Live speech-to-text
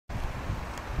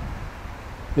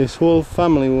This whole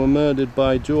family were murdered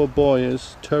by Joe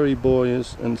Boyers, Terry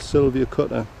Boyers and Sylvia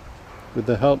Cutter with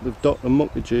the help of Dr.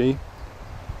 Mukherjee,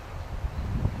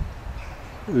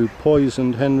 who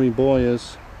poisoned Henry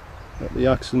Boyers at the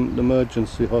Accident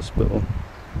Emergency Hospital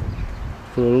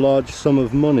for a large sum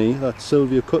of money that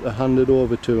Sylvia Cutter handed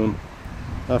over to him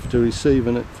after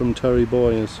receiving it from Terry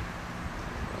Boyers.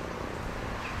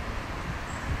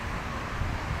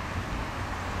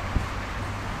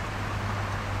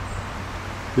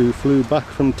 Who flew back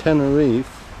from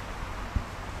Tenerife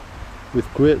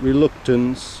with great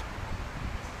reluctance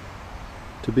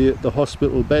to be at the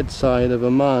hospital bedside of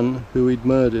a man who he'd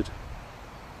murdered.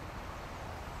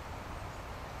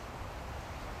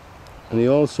 And he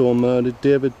also murdered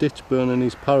David Ditchburn and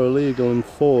his paralegal and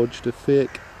forged a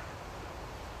fake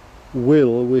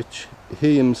will which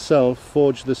he himself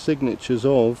forged the signatures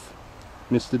of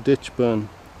Mr. Ditchburn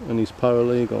and his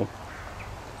paralegal.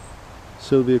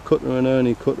 Sylvia Cutter and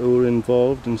Ernie Cutter were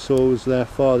involved, and so was their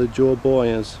father Joe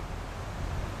Boyers,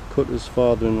 Cutter's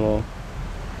father-in-law.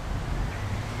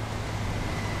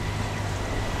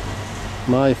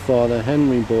 My father,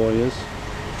 Henry Boyers,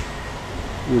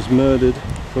 was murdered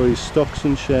for his stocks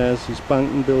and shares, his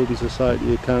bank and building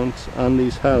society accounts and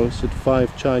his house at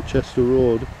 5 Chichester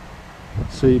Road,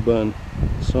 Seaburn,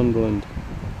 Sunderland.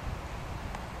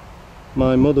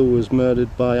 My mother was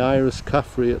murdered by Iris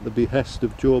Caffery at the behest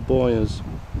of Joe Boyers.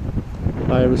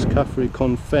 Iris Caffery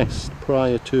confessed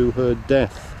prior to her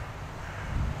death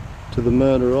to the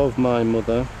murder of my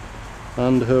mother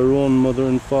and her own mother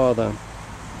and father,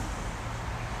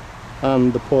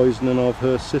 and the poisoning of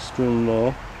her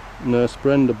sister-in-law, Nurse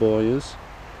Brenda Boyers,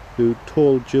 who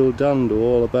told Jill Dando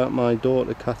all about my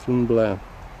daughter Catherine Blair.